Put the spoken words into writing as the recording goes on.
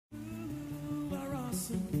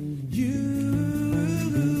awesome.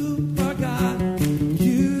 You are God.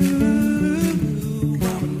 You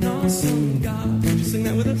are an awesome God. Would you sing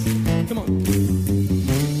that with us? Come on.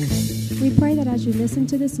 We pray that as you listen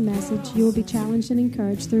to this message, you will be challenged and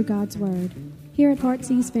encouraged through God's Word. Here at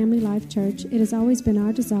Heartsease Family Life Church, it has always been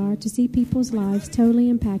our desire to see people's lives totally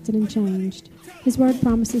impacted and changed. His Word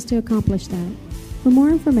promises to accomplish that. For more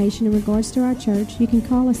information in regards to our church, you can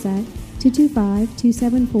call us at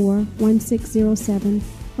 225-274-1607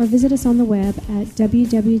 or visit us on the web at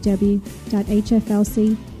www.hflc.us.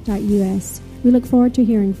 We look forward to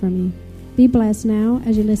hearing from you. Be blessed now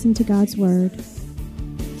as you listen to God's Word.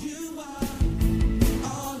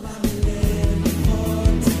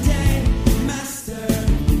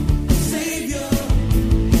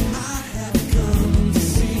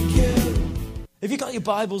 If you've got your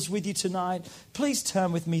Bibles with you tonight, please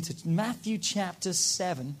turn with me to Matthew chapter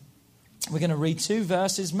 7. We're going to read two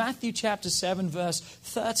verses. Matthew chapter 7, verse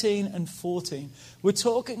 13 and 14. We're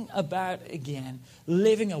talking about, again,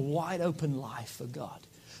 living a wide open life for God.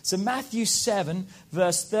 So Matthew 7,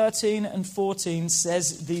 verse 13 and 14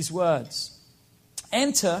 says these words.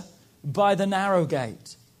 Enter by the narrow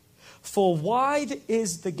gate, for wide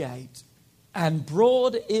is the gate, and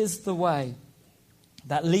broad is the way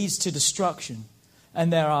that leads to destruction,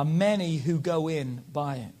 and there are many who go in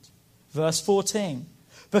by it. Verse 14.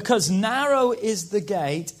 Because narrow is the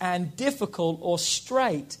gate, and difficult or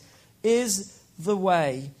straight is the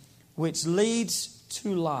way which leads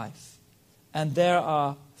to life, and there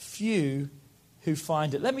are few who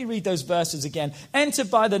find it. Let me read those verses again. Enter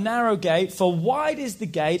by the narrow gate, for wide is the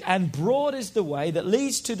gate, and broad is the way that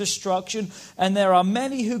leads to destruction, and there are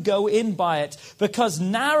many who go in by it. Because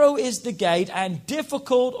narrow is the gate, and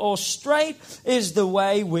difficult or straight is the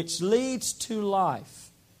way which leads to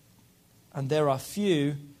life, and there are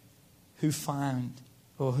few who find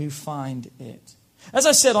it. As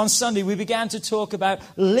I said on Sunday, we began to talk about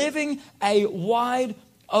living a wide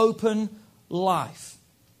open life.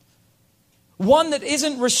 One that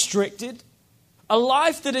isn't restricted, a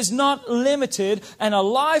life that is not limited, and a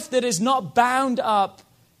life that is not bound up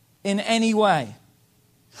in any way.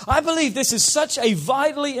 I believe this is such a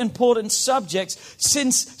vitally important subject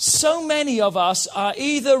since so many of us are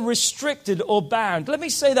either restricted or bound. Let me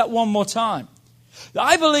say that one more time.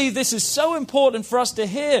 I believe this is so important for us to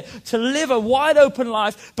hear, to live a wide open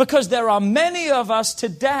life, because there are many of us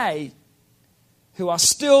today who are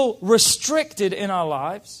still restricted in our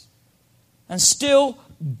lives and still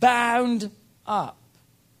bound up.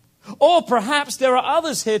 Or perhaps there are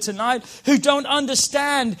others here tonight who don't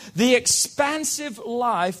understand the expansive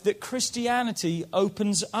life that Christianity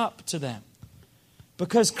opens up to them.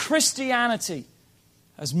 Because Christianity,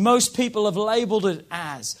 as most people have labeled it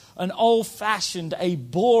as, an old-fashioned, a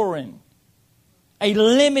boring, a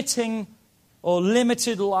limiting or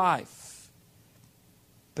limited life.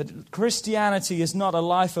 But Christianity is not a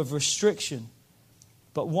life of restriction,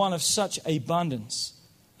 but one of such abundance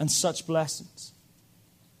and such blessings.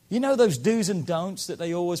 You know those do's and don'ts that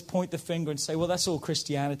they always point the finger and say, well, that's all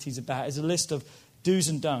Christianity's about, is a list of do's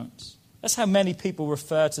and don'ts. That's how many people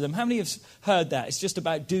refer to them. How many have heard that? It's just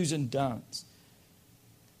about do's and don'ts.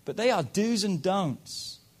 But they are do's and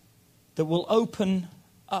don'ts that will open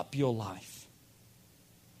up your life,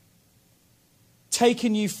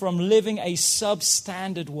 taking you from living a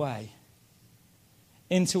substandard way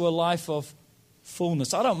into a life of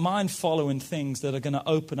fullness. I don't mind following things that are going to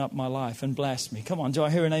open up my life and bless me. Come on, do I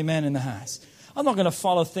hear an amen in the house? I'm not going to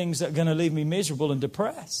follow things that are going to leave me miserable and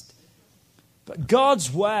depressed. But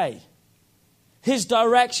God's way, His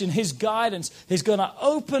direction, His guidance is going to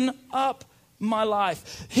open up my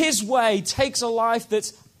life. His way takes a life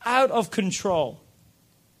that's out of control,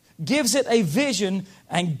 gives it a vision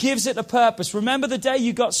and gives it a purpose. Remember the day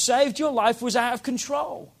you got saved, your life was out of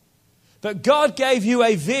control. But God gave you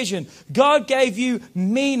a vision. God gave you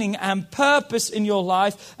meaning and purpose in your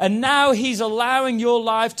life. And now He's allowing your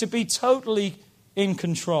life to be totally in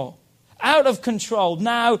control. Out of control,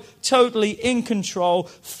 now totally in control,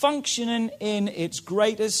 functioning in its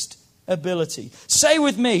greatest ability. Say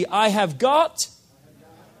with me, I have got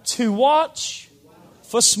to watch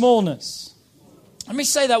for smallness. Let me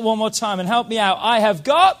say that one more time and help me out. I have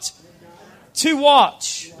got to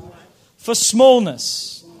watch for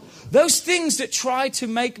smallness. Those things that try to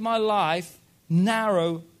make my life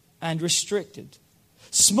narrow and restricted.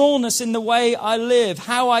 Smallness in the way I live,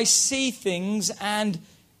 how I see things, and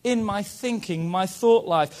in my thinking, my thought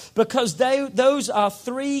life. Because those are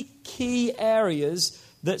three key areas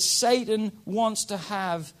that Satan wants to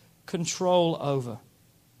have control over.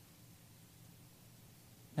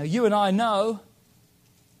 Now, you and I know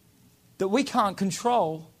that we can't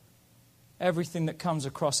control everything that comes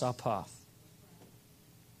across our path.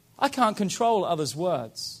 I can't control others'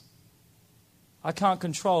 words. I can't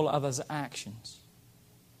control others' actions.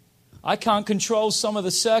 I can't control some of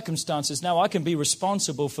the circumstances. Now, I can be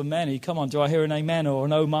responsible for many. Come on, do I hear an amen or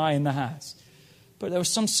an oh my in the house? But there are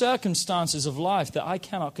some circumstances of life that I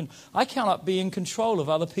cannot be in control of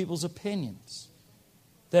other people's opinions,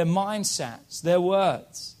 their mindsets, their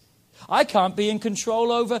words. I can't be in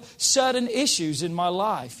control over certain issues in my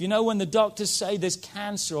life. You know, when the doctors say there's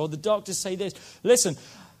cancer or the doctors say this, listen,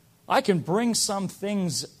 I can bring some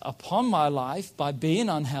things upon my life by being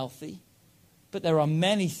unhealthy, but there are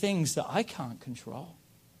many things that I can't control.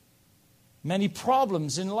 Many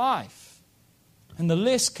problems in life. And the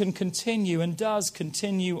list can continue and does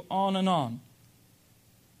continue on and on.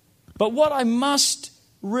 But what I must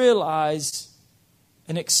realize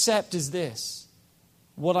and accept is this: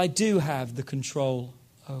 what I do have the control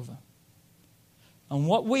over. And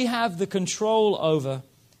what we have the control over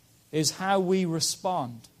is how we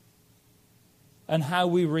respond and how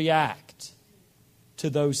we react to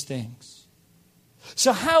those things.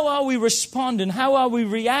 So how are we responding? How are we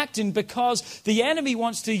reacting? Because the enemy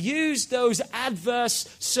wants to use those adverse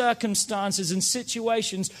circumstances and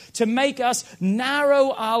situations to make us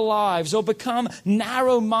narrow our lives or become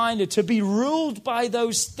narrow-minded, to be ruled by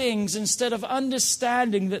those things instead of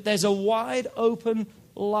understanding that there's a wide open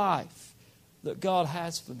life that God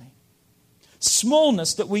has for me.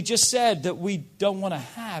 Smallness that we just said that we don't want to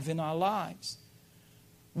have in our lives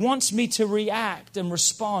wants me to react and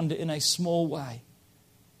respond in a small way.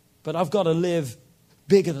 But I've got to live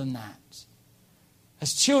bigger than that.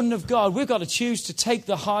 As children of God, we've got to choose to take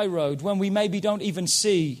the high road when we maybe don't even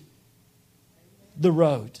see the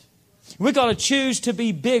road. We've got to choose to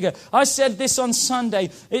be bigger. I said this on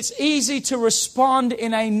Sunday. It's easy to respond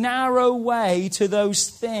in a narrow way to those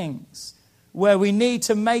things where we need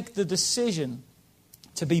to make the decision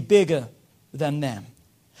to be bigger than them.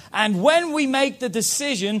 And when we make the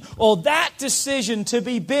decision, or that decision to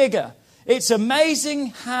be bigger, it's amazing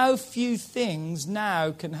how few things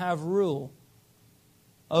now can have rule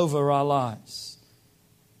over our lives.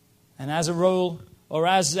 And as a rule, or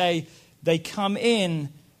as they come in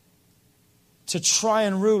to try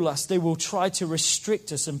and rule us, they will try to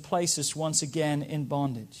restrict us and place us once again in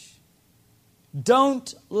bondage.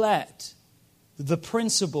 Don't let the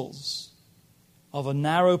principles of a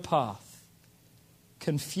narrow path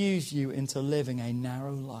confuse you into living a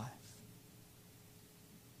narrow life.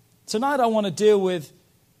 Tonight I want to deal with,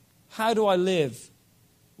 how do I live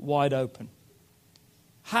wide open?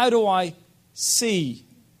 How do I see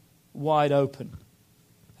wide open?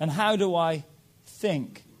 And how do I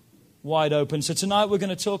think wide open? So tonight we're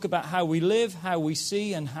going to talk about how we live, how we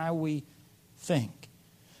see, and how we think.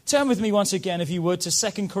 Turn with me once again, if you would, to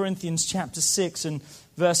 2 Corinthians chapter 6 and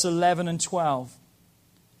verse 11 and 12.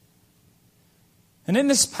 And in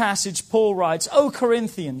this passage, Paul writes, O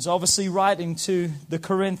Corinthians, obviously writing to the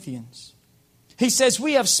Corinthians. He says,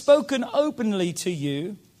 we have spoken openly to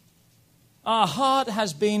you. Our heart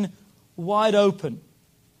has been wide open.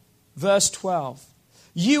 Verse 12.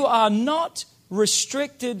 You are not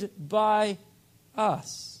restricted by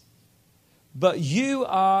us, but you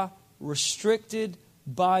are restricted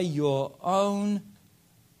by your own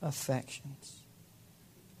affections.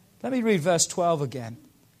 Let me read verse 12 again.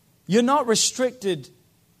 You're not restricted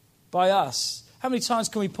by us. How many times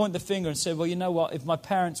can we point the finger and say, well, you know what, if my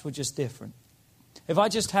parents were just different, if I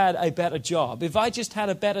just had a better job, if I just had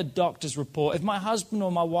a better doctor's report, if my husband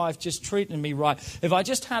or my wife just treated me right, if I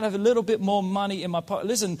just had a little bit more money in my pocket.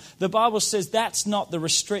 Listen, the Bible says that's not the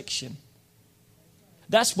restriction.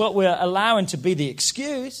 That's what we're allowing to be the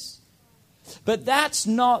excuse. But that's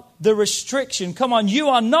not the restriction. Come on, you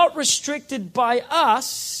are not restricted by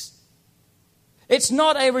us. It's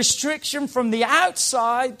not a restriction from the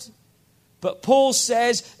outside, but Paul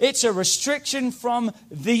says it's a restriction from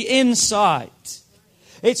the inside.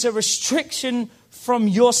 It's a restriction from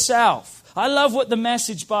yourself. I love what the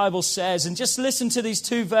Message Bible says, and just listen to these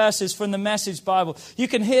two verses from the Message Bible. You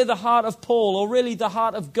can hear the heart of Paul, or really the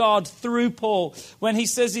heart of God through Paul, when he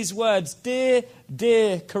says these words, dear,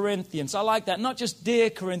 dear Corinthians. I like that. Not just dear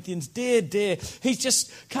Corinthians, dear, dear. He's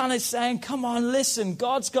just kind of saying, come on, listen.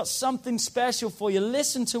 God's got something special for you.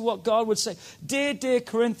 Listen to what God would say. Dear, dear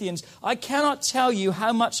Corinthians, I cannot tell you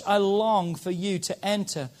how much I long for you to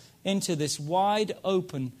enter into this wide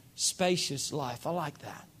open, spacious life. I like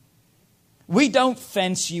that. We don't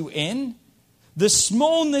fence you in. The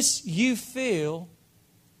smallness you feel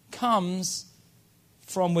comes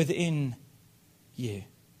from within you.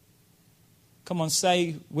 Come on,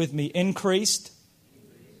 say with me, increased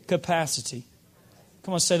capacity.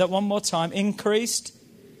 Come on, say that one more time. Increased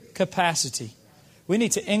capacity. We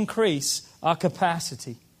need to increase our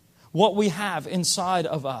capacity. What we have inside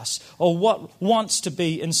of us, or what wants to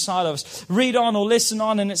be inside of us. Read on or listen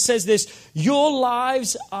on, and it says this: your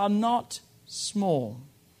lives are not small,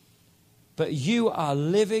 but you are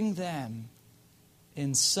living them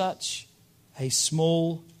in such a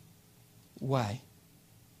small way.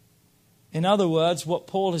 In other words, what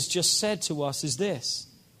Paul has just said to us is this: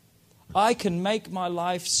 I can make my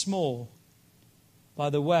life small by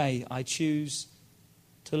the way I choose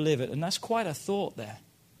to live it. And that's quite a thought there.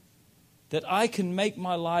 That I can make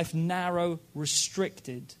my life narrow,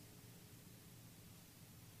 restricted,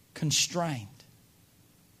 constrained,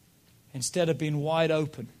 instead of being wide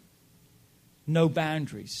open. No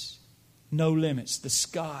boundaries, no limits. The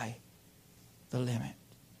sky, the limit.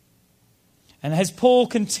 And as Paul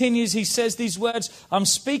continues, he says these words: I'm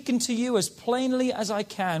speaking to you as plainly as I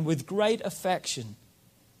can with great affection.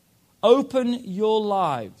 Open your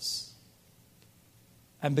lives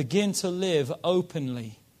and begin to live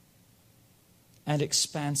openly and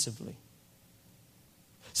expansively.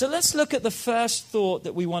 So let's look at the first thought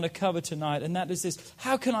that we want to cover tonight, and that is this: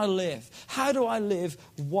 how can I live? How do I live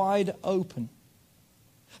wide open?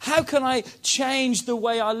 How can I change the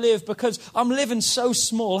way I live because I'm living so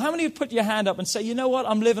small? How many of you put your hand up and say, you know what,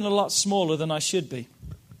 I'm living a lot smaller than I should be?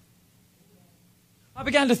 I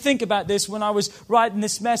began to think about this when I was writing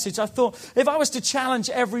this message. I thought, if I was to challenge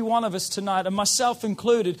every one of us tonight, and myself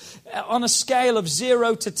included, on a scale of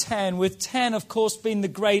 0 to 10, with 10, of course, being the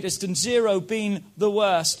greatest and 0 being the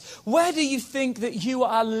worst, where do you think that you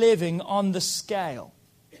are living on the scale?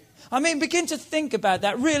 I mean, begin to think about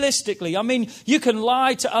that realistically. I mean, you can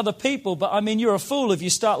lie to other people, but I mean, you're a fool if you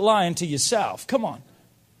start lying to yourself. Come on.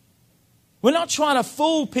 We're not trying to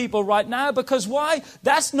fool people right now, because why?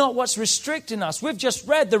 That's not what's restricting us. We've just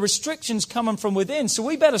read the restrictions coming from within, so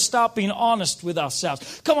we better start being honest with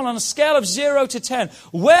ourselves. Come on a scale of 0 to 10,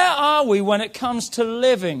 where are we when it comes to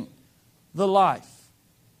living the life?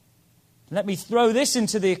 Let me throw this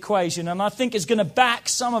into the equation, and I think it's going to back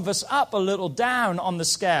some of us up a little down on the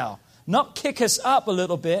scale. Not kick us up a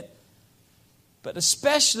little bit, but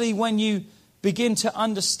especially when you begin to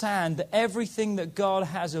understand that everything that God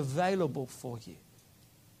has available for you,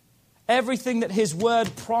 everything that His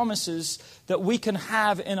Word promises that we can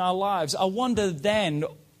have in our lives, I wonder then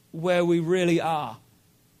where we really are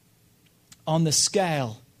on the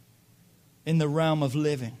scale in the realm of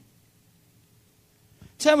living.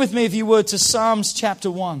 Turn with me, if you would, to Psalms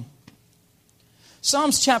chapter 1.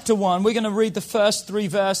 Psalms chapter 1, we're going to read the first 3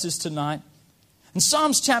 verses tonight. And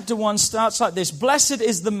Psalms chapter 1 starts like this: blessed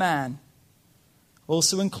is the man.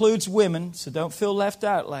 Also includes women, so don't feel left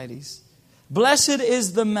out, ladies. Blessed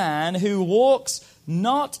is the man who walks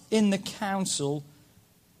not in the counsel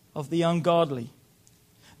of the ungodly,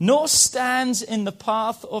 nor stands in the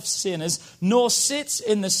path of sinners, nor sits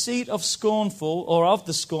in the seat of scornful or of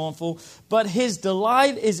the scornful, but his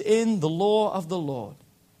delight is in the law of the Lord.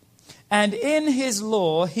 And in his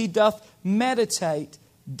law he doth meditate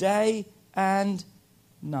day and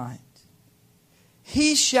night.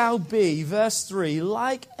 He shall be, verse 3,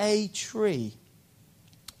 like a tree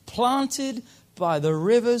planted by the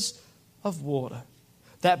rivers of water,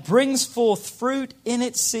 that brings forth fruit in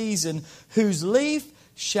its season, whose leaf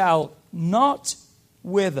shall not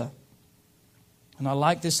wither. And I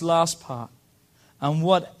like this last part. And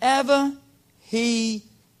whatever he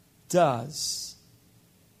does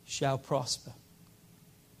shall prosper.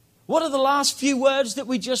 What are the last few words that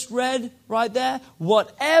we just read right there?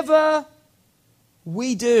 Whatever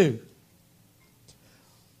we do,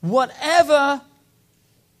 whatever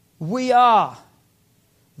we are,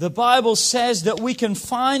 the Bible says that we can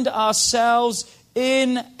find ourselves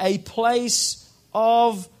in a place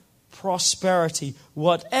of prosperity.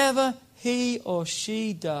 Whatever he or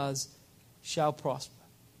she does shall prosper.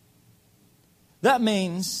 That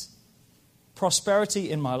means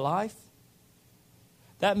prosperity in my life.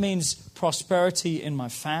 That means prosperity in my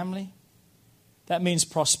family. That means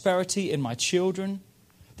prosperity in my children.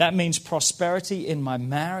 That means prosperity in my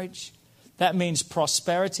marriage. That means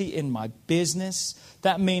prosperity in my business.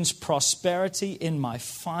 That means prosperity in my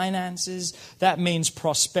finances. That means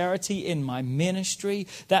prosperity in my ministry.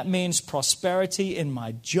 That means prosperity in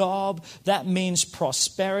my job. That means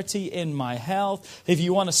prosperity in my health. If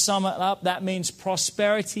you want to sum it up, that means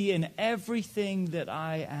prosperity in everything that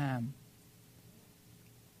I am.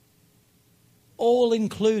 All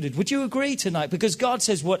included. Would you agree tonight? Because God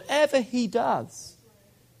says whatever he does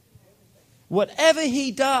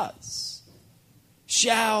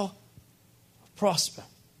shall prosper.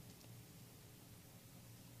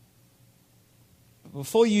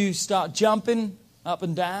 Before you start jumping up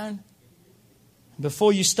and down,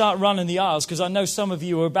 Before you start running the aisles, because I know some of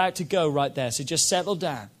you are about to go right there, so just settle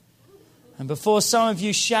down. And before some of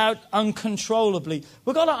you shout uncontrollably,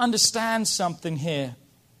 we've got to understand something here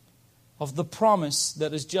of the promise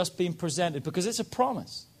that has just been presented, because it's a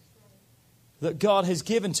promise that God has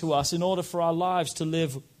given to us in order for our lives to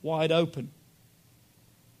live wide open.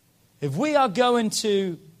 If we are going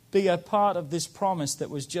to be a part of this promise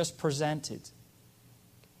that was just presented,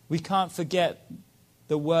 we can't forget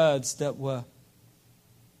the words that were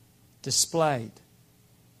displayed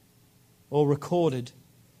or recorded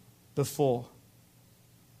before.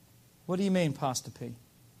 What do you mean, Pastor P?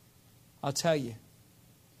 I'll tell you.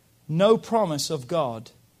 No promise of God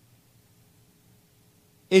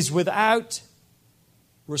is without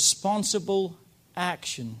responsible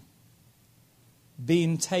action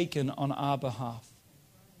being taken on our behalf.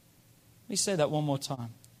 Let me say that one more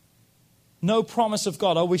time. No promise of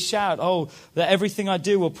God. We shout, that everything I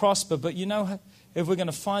do will prosper. But you know, if we're going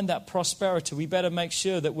to find that prosperity, we better make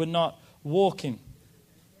sure that we're not walking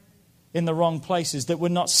in the wrong places, that we're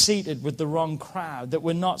not seated with the wrong crowd, that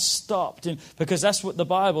we're not stopped, because that's what the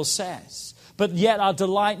Bible says. But yet our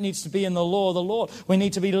delight needs to be in the law of the Lord. We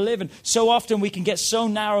need to be living. So often we can get so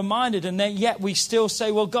narrow-minded, and then yet we still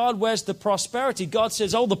say, well, God, where's the prosperity? God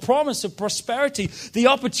says, the promise of prosperity, the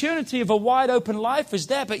opportunity of a wide open life is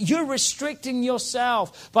there, but you're restricting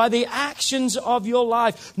yourself by the actions of your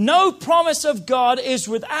life. No promise of God is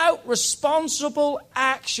without responsible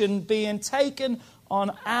action being taken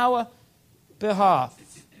on our behalf.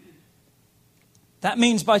 That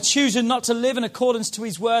means by choosing not to live in accordance to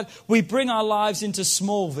His word, we bring our lives into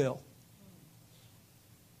Smallville.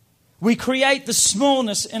 We create the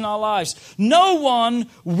smallness in our lives. No one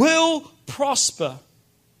will prosper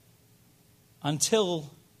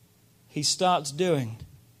until he starts doing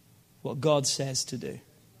what God says to do.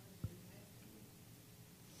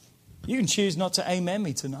 You can choose not to amen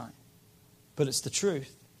me tonight, but it's the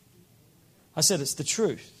truth. I said it's the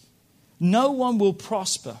truth. No one will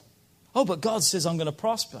prosper. But God says I'm going to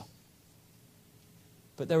prosper.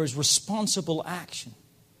 But there is responsible action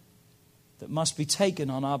that must be taken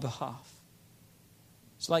on our behalf.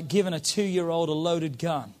 It's like giving a 2-year-old a loaded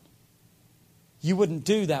gun. You wouldn't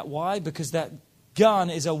do that. Why? Because that gun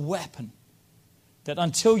is a weapon. That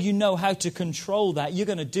until you know how to control that, you're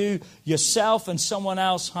going to do yourself and someone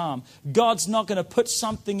else harm. God's not going to put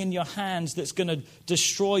something in your hands that's going to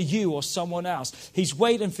destroy you or someone else. He's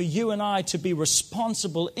waiting for you and I to be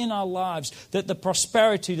responsible in our lives, that the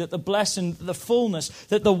prosperity, that the blessing, the fullness,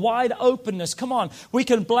 that the wide openness. Come on, we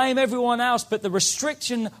can blame everyone else, but the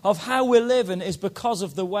restriction of how we're living is because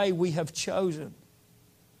of the way we have chosen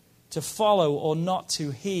to follow or not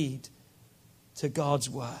to heed to God's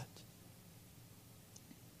word.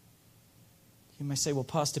 You may say, well,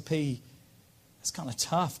 Pastor P, that's kind of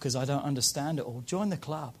tough because I don't understand it all. Join the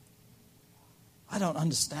club. I don't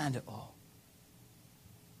understand it all.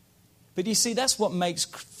 But you see, that's what makes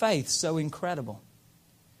faith so incredible.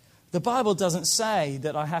 The Bible doesn't say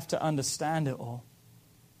that I have to understand it all.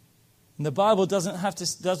 And the Bible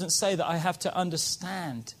doesn't say that I have to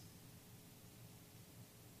understand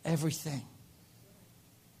everything.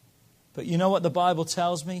 But you know what the Bible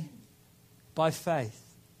tells me? By faith,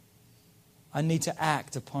 I need to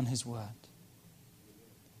act upon His word.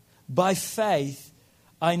 By faith,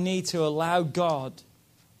 I need to allow God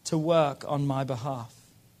to work on my behalf.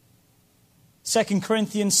 2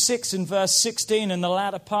 Corinthians 6 and verse 16, in the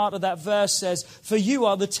latter part of that verse says, for you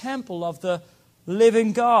are the temple of the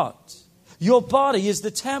living God. Your body is the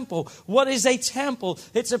temple. What is a temple?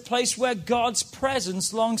 It's a place where God's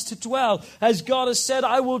presence longs to dwell. As God has said,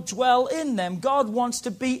 I will dwell in them. God wants to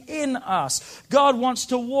be in us. God wants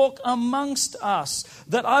to walk amongst us.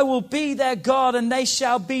 That I will be their God and they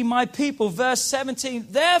shall be my people. Verse 17,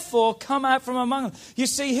 therefore come out from among them. You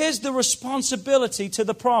see, here's the responsibility to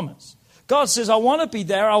the promise. God says, I want to be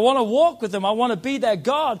there. I want to walk with them. I want to be their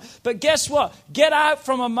God. But guess what? Get out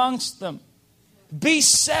from amongst them. Be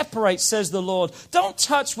separate, says the Lord. Don't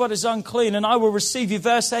touch what is unclean, and I will receive you.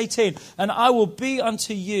 Verse 18, and I will be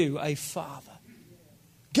unto you a father.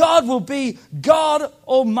 God will be God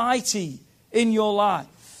Almighty in your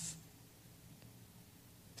life.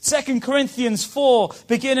 2 Corinthians 4,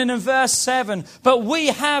 beginning in verse 7, but we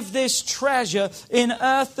have this treasure in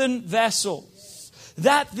earthen vessels,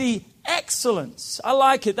 that the excellence. I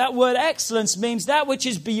like it. That word excellence means that which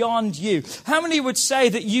is beyond you. How many would say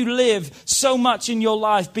that you live so much in your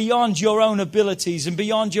life beyond your own abilities and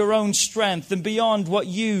beyond your own strength and beyond what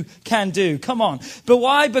you can do? Come on. But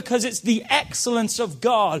why? Because it's the excellence of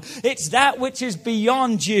God. It's that which is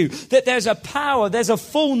beyond you. That there's a power, there's a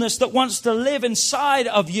fullness that wants to live inside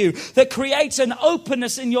of you, that creates an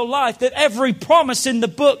openness in your life, that every promise in the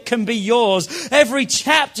book can be yours. Every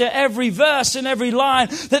chapter, every verse and every line,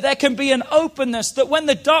 that there can be an openness, that when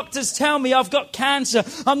the doctors tell me I've got cancer,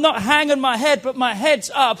 I'm not hanging my head, but my head's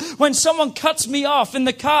up. When someone cuts me off in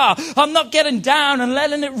the car, I'm not getting down and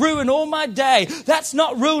letting it ruin all my day. That's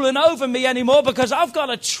not ruling over me anymore, because I've got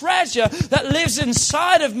a treasure that lives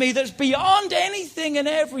inside of me that's beyond anything and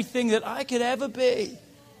everything that I could ever be.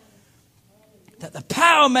 That the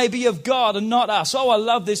power may be of God and not us. Oh, I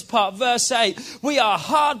love this part. Verse 8, we are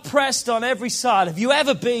hard pressed on every side. Have you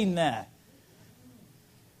ever been there?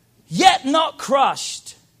 Yet not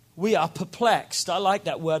crushed. We are perplexed. I like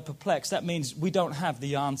that word perplexed. That means we don't have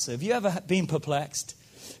the answer. Have you ever been perplexed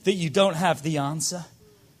that you don't have the answer?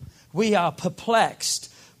 We are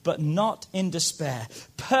perplexed, but not in despair.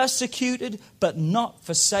 Persecuted, but not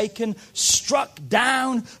forsaken. Struck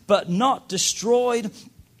down, but not destroyed.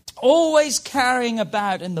 Always carrying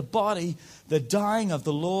about in the body the dying of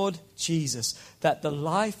the Lord Jesus, that the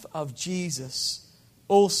life of Jesus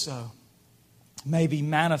also may be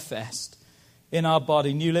manifest in our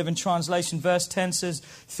body. New Living Translation, verse 10 says,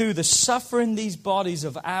 through the suffering these bodies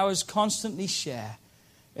of ours constantly share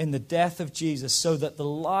in the death of Jesus, so that the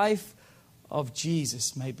life of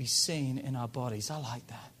Jesus may be seen in our bodies. I like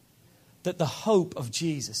that. That the hope of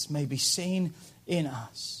Jesus may be seen in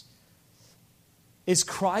us. Is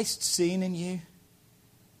Christ seen in you?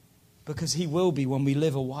 Because he will be when we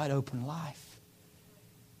live a wide open life.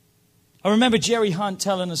 I remember Jerry Hunt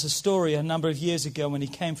telling us a story a number of years ago when he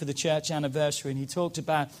came for the church anniversary, and he talked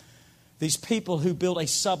about these people who built a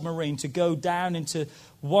submarine to go down into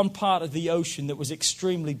one part of the ocean that was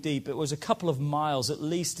extremely deep. It was a couple of miles at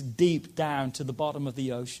least deep down to the bottom of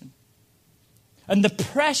the ocean. And the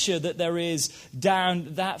pressure that there is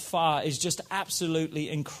down that far is just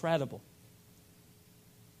absolutely incredible.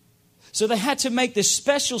 So they had to make this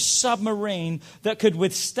special submarine that could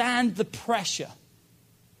withstand the pressure.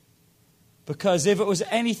 Because if it was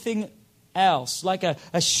anything else, like a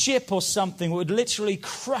ship or something, it would literally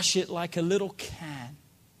crush it like a little can.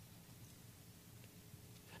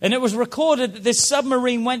 And it was recorded that this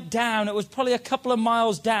submarine went down. It was probably a couple of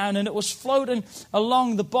miles down, and it was floating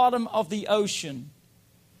along the bottom of the ocean.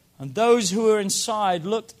 And those who were inside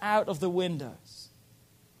looked out of the windows.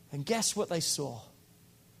 And guess what they saw?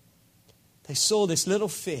 They saw this little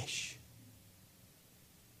fish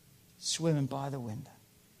swimming by the window.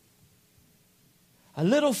 A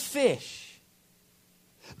little fish.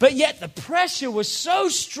 But yet the pressure was so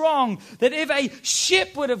strong that if a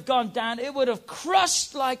ship would have gone down, it would have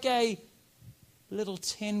crushed like a little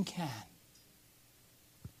tin can.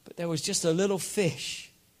 But there was just a little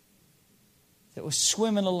fish that was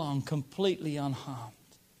swimming along completely unharmed.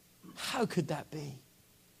 How could that be?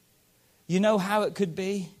 You know how it could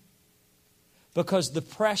be? Because the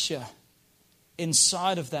pressure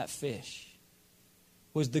inside of that fish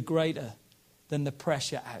was the greater than the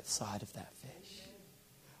pressure outside of that fish.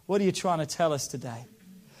 What are you trying to tell us today?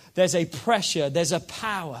 There's a pressure, there's a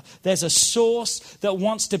power, there's a source that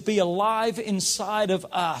wants to be alive inside of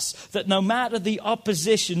us. That no matter the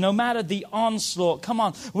opposition, no matter the onslaught, come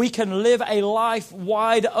on, we can live a life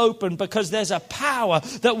wide open because there's a power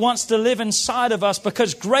that wants to live inside of us,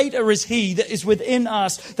 because greater is He that is within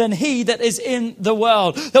us than he that is in the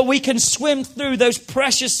world. That we can swim through those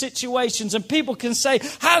precious situations, and people can say,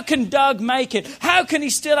 how can Doug make it? How can he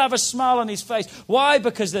still have a smile on his face? Why?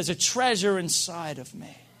 Because there's a treasure inside of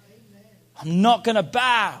me. I'm not going to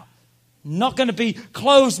bow. I'm not going to be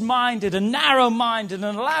closed-minded and narrow-minded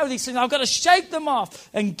and allow these things. I've got to shake them off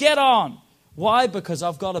and get on. Why? Because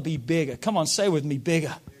I've got to be bigger. Come on, say with me,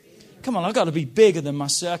 bigger. Come on, I've got to be bigger than my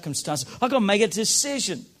circumstances. I've got to make a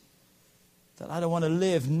decision that I don't want to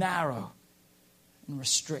live narrow and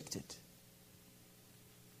restricted.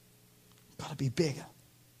 I've got to be bigger.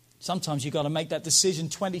 Sometimes you've got to make that decision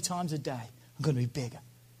 20 times a day. I'm going to be bigger.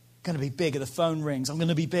 I'm going to be bigger. The phone rings. I'm going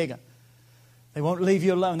to be bigger. They won't leave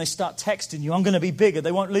you alone. They start texting you. I'm going to be bigger.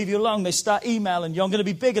 They won't leave you alone. They start emailing you. I'm going to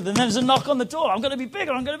be bigger. Then there's a knock on the door. I'm going to be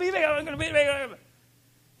bigger. I'm going to be bigger. I'm going to be bigger.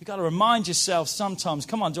 You've got to remind yourself sometimes,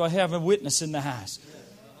 come on, do I have a witness in the house?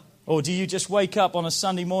 Or do you just wake up on a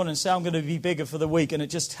Sunday morning and say, I'm going to be bigger for the week, and it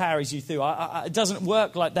just carries you through? It doesn't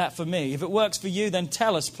work like that for me. If it works for you, then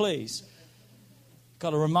tell us, please. You've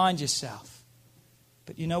got to remind yourself.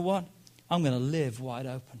 But you know what? I'm going to live wide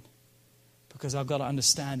open. Because I've got to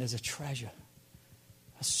understand there's a treasure,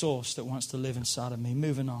 a source that wants to live inside of me.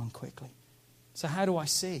 Moving on quickly. So how do I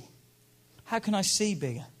see? How can I see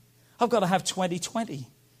bigger? I've got to have 20/20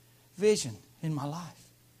 vision in my life.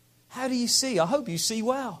 How do you see? I hope you see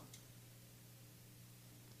well.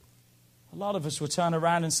 A lot of us will turn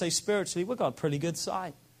around and say spiritually, we've got pretty good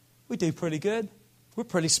sight. We do pretty good. We're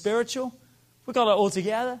pretty spiritual. We've got it all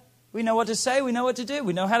together. We know what to say. We know what to do.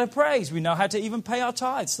 We know how to praise. We know how to even pay our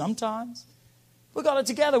tithes sometimes. We've got it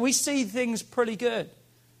together. We see things pretty good.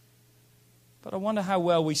 But I wonder how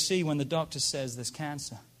well we see when the doctor says there's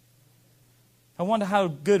cancer. I wonder how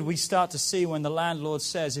good we start to see when the landlord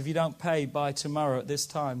says, if you don't pay by tomorrow at this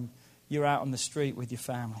time, you're out on the street with your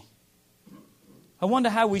family. I wonder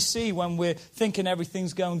how we see when we're thinking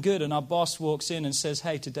everything's going good and our boss walks in and says,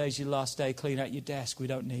 hey, today's your last day, clean out your desk, we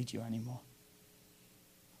don't need you anymore.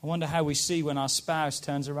 I wonder how we see when our spouse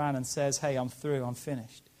turns around and says, hey, I'm through, I'm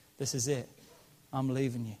finished. This is it. I'm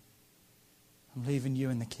leaving you. I'm leaving you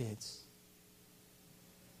and the kids.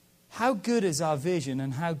 How good is our vision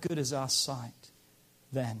and how good is our sight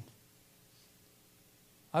then?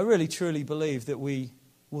 I really truly believe that we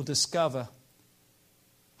will discover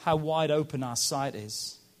how wide open our sight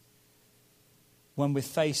is when we're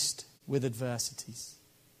faced with adversities.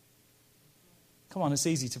 Come on, it's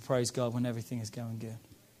easy to praise God when everything is going good.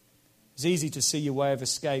 It's easy to see your way of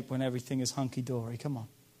escape when everything is hunky-dory. Come on.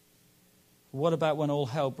 What about when all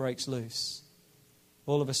hell breaks loose?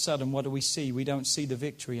 All of a sudden, what do we see? We don't see the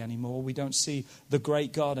victory anymore. We don't see the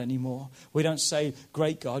great God anymore. We don't say,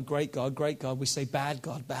 great God, great God, great God. We say, bad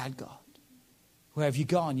God, bad God. Where have you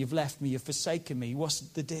gone? You've left me. You've forsaken me. What's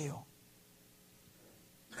the deal?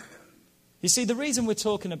 You see, the reason we're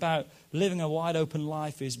talking about living a wide open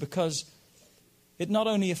life is because it not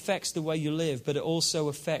only affects the way you live, but it also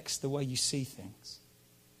affects the way you see things.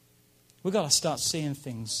 We've got to start seeing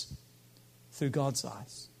things through God's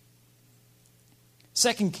eyes.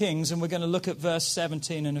 2 Kings, and we're going to look at verse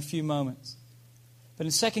 17 in a few moments. But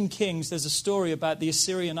in 2 Kings, there's a story about the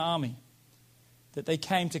Assyrian army that they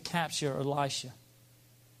came to capture Elisha.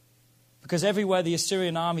 Because everywhere the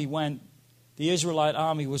Assyrian army went, the Israelite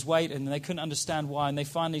army was waiting and they couldn't understand why. And they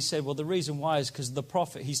finally said, well, the reason why is because the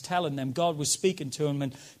prophet, he's telling them, God was speaking to him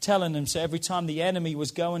and telling them. So every time the enemy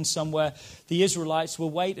was going somewhere, the Israelites were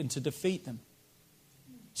waiting to defeat them.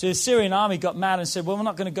 So the Assyrian army got mad and said, well, we're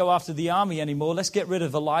not going to go after the army anymore. Let's get rid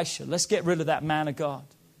of Elisha. Let's get rid of that man of God.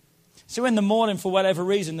 So in the morning, for whatever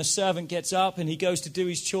reason, the servant gets up and he goes to do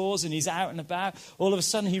his chores and he's out and about. All of a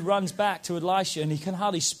sudden, he runs back to Elisha and he can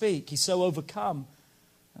hardly speak. He's so overcome.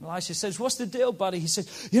 And Elisha says, what's the deal, buddy? He said,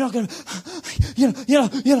 you're not going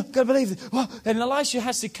to believe this. What? And Elisha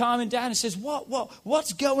has to calm him down and says,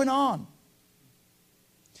 what's going on?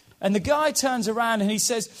 And the guy turns around and he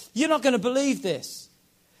says, you're not going to believe this.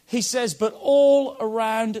 He says, but all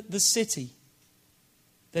around the city,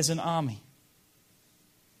 there's an army.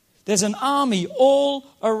 There's an army all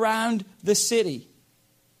around the city.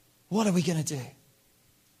 What are we going to do?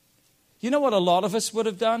 You know what a lot of us would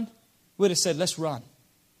have done? We'd have said, let's run.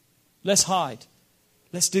 Let's hide.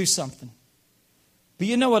 Let's do something. But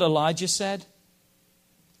you know what Elijah said?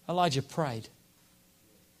 Elijah prayed.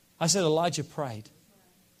 I said Elijah prayed.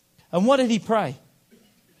 And what did he pray?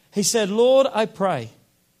 He said, Lord, I pray,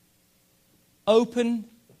 open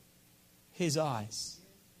his eyes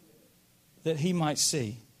that he might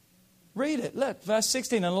see. Read it. Look, verse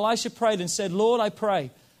 16. And Elisha prayed and said, Lord, I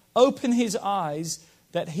pray, open his eyes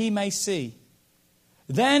that he may see.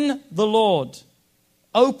 Then the Lord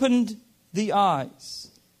opened the eyes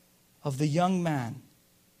of the young man,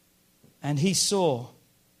 and he saw,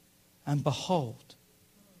 and behold,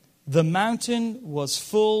 the mountain was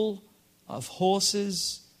full of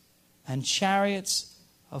horses and chariots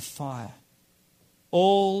of fire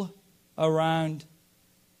all around.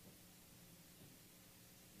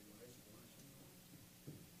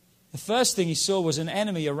 The first thing he saw was an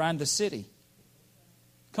enemy around the city.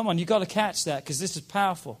 Come on, you've got to catch that because this is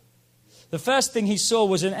powerful. The first thing he saw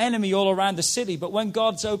was an enemy all around the city. But when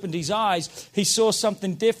God's opened his eyes, he saw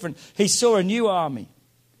something different. He saw a new army.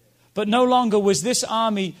 But no longer was this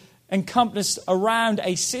army encompassed around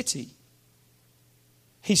a city.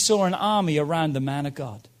 He saw an army around the man of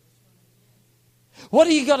God. What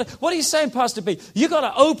are you saying, Pastor B? You got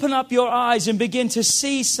to open up your eyes and begin to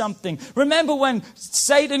see something. Remember when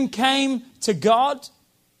Satan came to God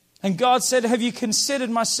and God said, have you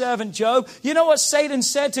considered my servant Job? You know what Satan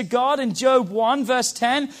said to God in Job 1 verse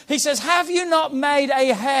 10? He says, have you not made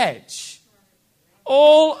a hedge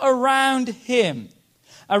all around him?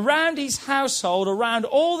 Around his household, around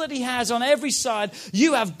all that he has on every side,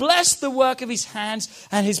 you have blessed the work of his hands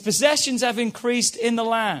and his possessions have increased in the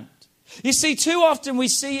land. You see, too often we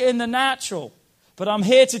see it in the natural. But I'm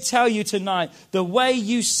here to tell you tonight, the way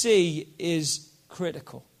you see is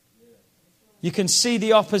critical. You can see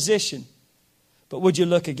the opposition. But would you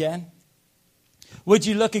look again? Would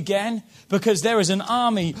you look again? Because there is an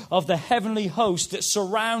army of the heavenly host that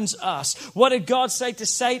surrounds us. What did God say to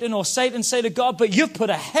Satan, or Satan say to God? But you've put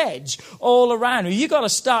a hedge all around you. You've got to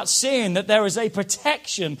start seeing that there is a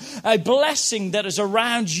protection, a blessing that is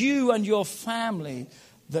around you and your family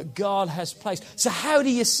that God has placed. So how do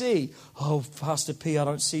you see? Oh, Pastor P, I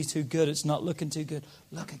don't see too good. It's not looking too good.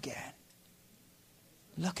 Look again.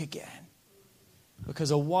 Look again.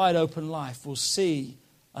 Because a wide open life will see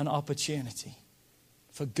an opportunity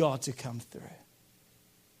for God to come through.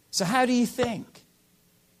 So how do you think?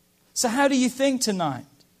 So how do you think tonight?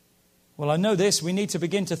 Well, I know this. We need to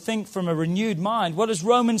begin to think from a renewed mind. What does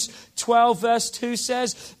Romans 12 verse 2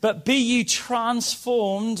 says? But be ye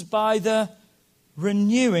transformed by the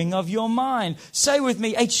renewing of your mind. Say with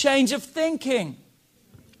me, a change of thinking.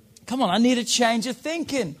 Come on, I need a change of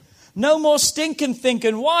thinking. No more stinking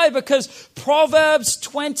thinking. Why? Because Proverbs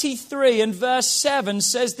 23 and verse 7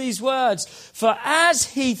 says these words. For as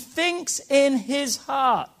he thinks in his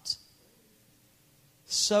heart,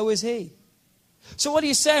 so is he. So what are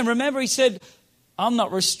you saying? Remember, he said, I'm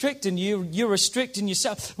not restricting you. You're restricting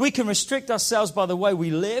yourself. We can restrict ourselves by the way we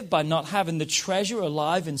live, by not having the treasure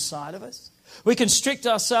alive inside of us. We can restrict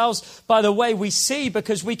ourselves by the way we see,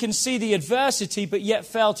 because we can see the adversity but yet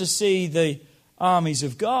fail to see the armies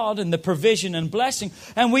of God and the provision and blessing.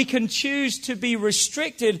 And we can choose to be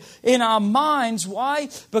restricted in our minds. Why?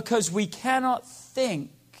 Because we cannot think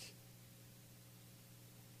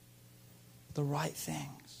the right things.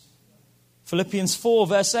 Philippians 4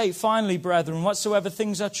 verse 8, finally, brethren, whatsoever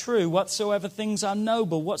things are true, whatsoever things are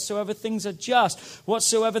noble, whatsoever things are just,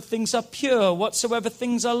 whatsoever things are pure, whatsoever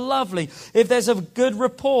things are lovely, if there's a good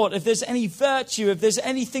report, if there's any virtue, if there's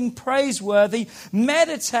anything praiseworthy,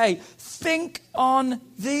 meditate, think on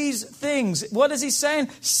these things. What is he saying?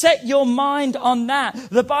 Set your mind on that.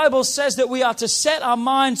 The Bible says that we are to set our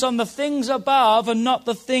minds on the things above and not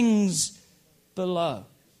the things below.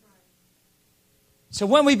 So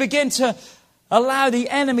when we begin to allow the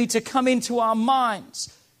enemy to come into our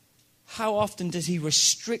minds, how often does he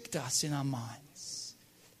restrict us in our minds?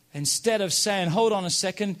 Instead of saying, hold on a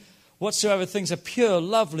second, whatsoever things are pure,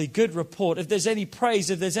 lovely, good report, if there's any praise,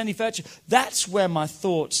 if there's any virtue, that's where my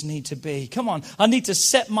thoughts need to be. Come on, I need to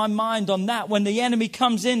set my mind on that when the enemy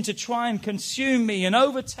comes in to try and consume me and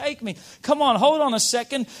overtake me. Come on, hold on a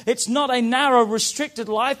second. It's not a narrow, restricted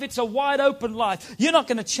life. It's a wide open life. You're not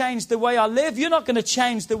going to change the way I live. You're not going to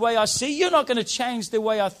change the way I see. You're not going to change the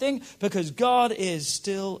way I think, because God is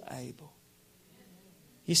still able.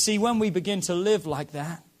 You see, when we begin to live like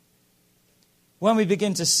that, when we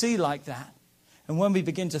begin to see like that, and when we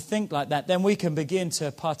begin to think like that, then we can begin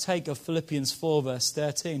to partake of Philippians 4 verse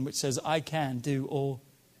 13, which says, I can do all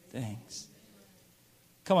things.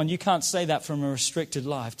 Come on, you can't say that from a restricted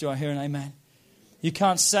life. Do I hear an amen? You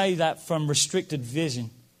can't say that from restricted vision.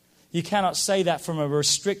 You cannot say that from a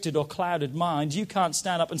restricted or clouded mind. You can't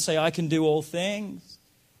stand up and say, I can do all things.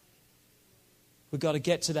 We've got to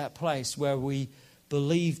get to that place where we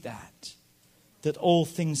believe that all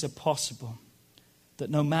things are possible. That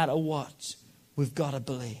no matter what, we've got to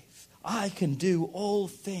believe. I can do all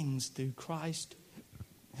things through Christ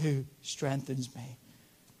who strengthens me.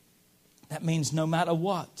 That means no matter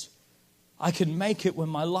what, I can make it when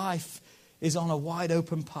my life is on a wide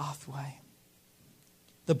open pathway.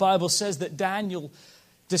 The Bible says that Daniel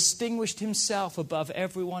distinguished himself above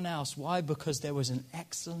everyone else. Why? Because there was an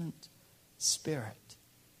excellent spirit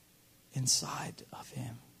inside of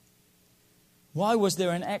him. Why was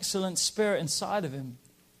there an excellent spirit inside of him?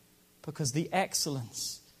 Because the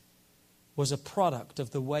excellence was a product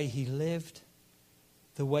of the way he lived,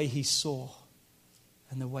 the way he saw,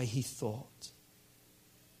 and the way he thought.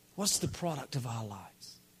 What's the product of our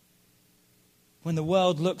lives? When the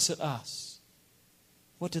world looks at us,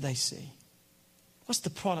 what do they see? What's the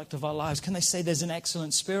product of our lives? Can they say there's an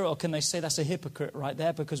excellent spirit, or can they say that's a hypocrite right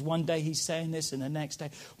there? Because one day he's saying this and the next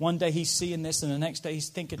day, one day he's seeing this and the next day he's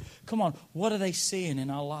thinking. Come on, what are they seeing in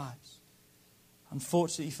our lives?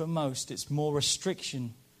 Unfortunately for most, it's more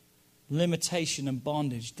restriction, limitation and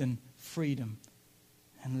bondage than freedom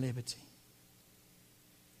and liberty.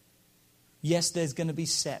 Yes, there's going to be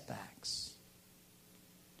setbacks,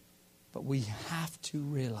 but we have to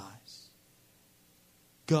realize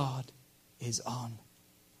God is on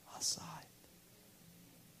our side.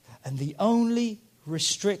 And the only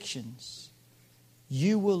restrictions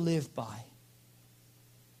you will live by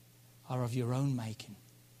are of your own making.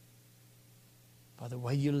 By the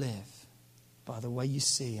way you live, by the way you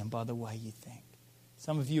see and by the way you think.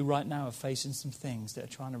 Some of you right now are facing some things that are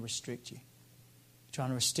trying to restrict you, trying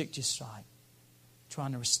to restrict your sight,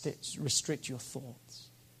 trying to restrict your thoughts,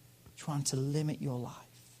 trying to limit your life.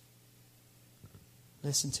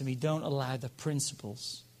 Listen to me, don't allow the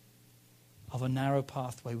principles of a narrow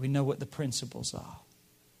pathway. We know what the principles are.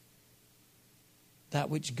 That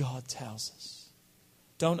which God tells us.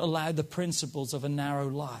 Don't allow the principles of a narrow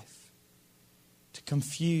life to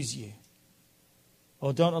confuse you.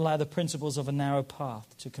 Or don't allow the principles of a narrow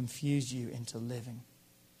path to confuse you into living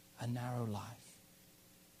a narrow life.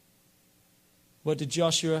 What did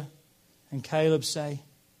Joshua and Caleb say?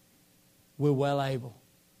 We're well able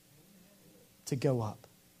to go up.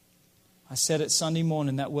 I said it Sunday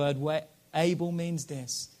morning, that word able means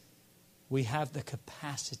this. We have the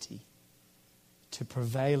capacity to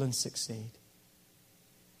prevail and succeed.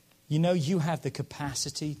 You know, you have the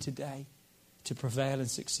capacity today to prevail and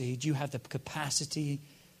succeed. You have the capacity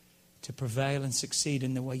to prevail and succeed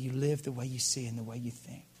in the way you live, the way you see, and the way you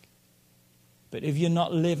think. But if you're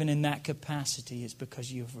not living in that capacity, it's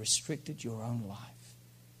because you've restricted your own life.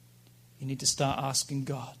 You need to start asking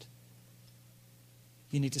God.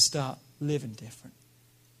 You need to start living different.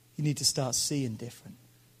 You need to start seeing different.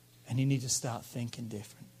 And you need to start thinking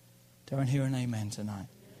different. Don't hear an amen tonight.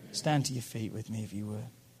 Stand to your feet with me if you would.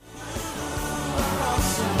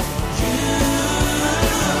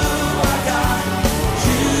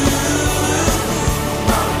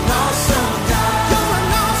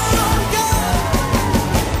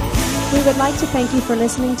 We would like to thank you for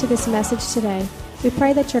listening to this message today. We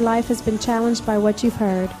pray that your life has been challenged by what you've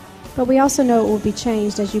heard, but we also know it will be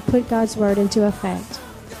changed as you put God's Word into effect.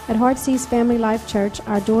 At Heartsease Family Life Church,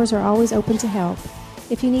 our doors are always open to help.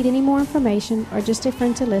 If you need any more information or just a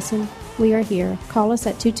friend to listen, we are here. Call us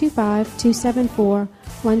at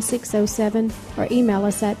 225-274-1607 or email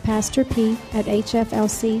us at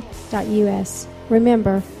pastorp@hflc.us.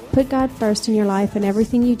 Remember, put God first in your life and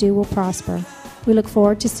everything you do will prosper. We look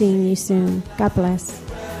forward to seeing you soon. God bless.